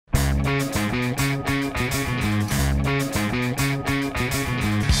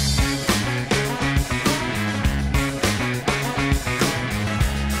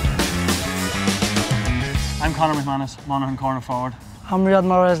Conor McManus, Monaghan corner forward. I'm Riyad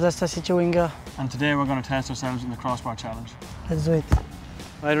Mahrez, Leicester City winger. And today we're going to test ourselves in the crossbar challenge. Let's do it.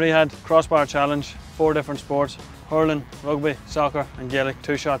 Right, Riyad, crossbar challenge, 4 different sports: hurling, rugby, soccer and Gaelic,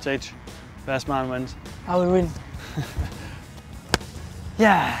 2 shots each. Best man wins. I will win.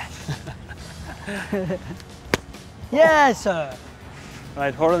 Yeah. Yes, sir.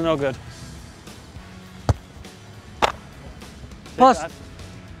 Right, hurling no good. Pass.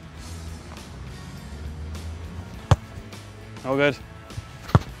 No good.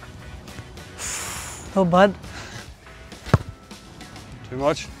 Not bad. Too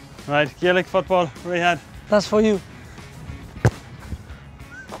much. Right, Gaelic football, Riyad. That's for you.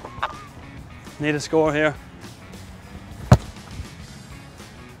 Need a score here.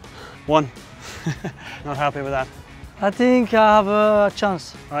 1. Not happy with that. I think I have a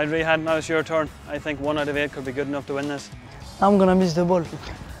chance. Right, Riyad, now it's your turn. I think 1 out of 8 could be good enough to win this. I'm gonna miss the ball.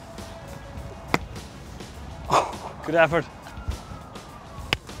 Good effort.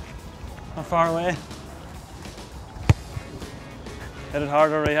 Not far away. Hit it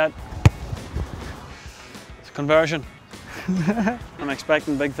harder, Riyad. It's a conversion. I'm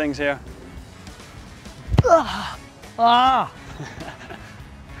expecting big things here. Ah!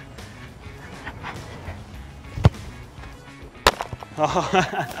 Oh,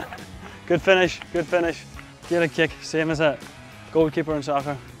 good finish, good finish. Gaelic kick, same as a goalkeeper in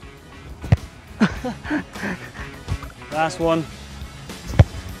soccer. Last one.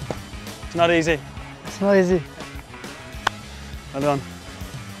 It's not easy. It's not easy. Well done.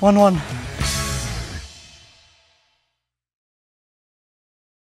 1-1.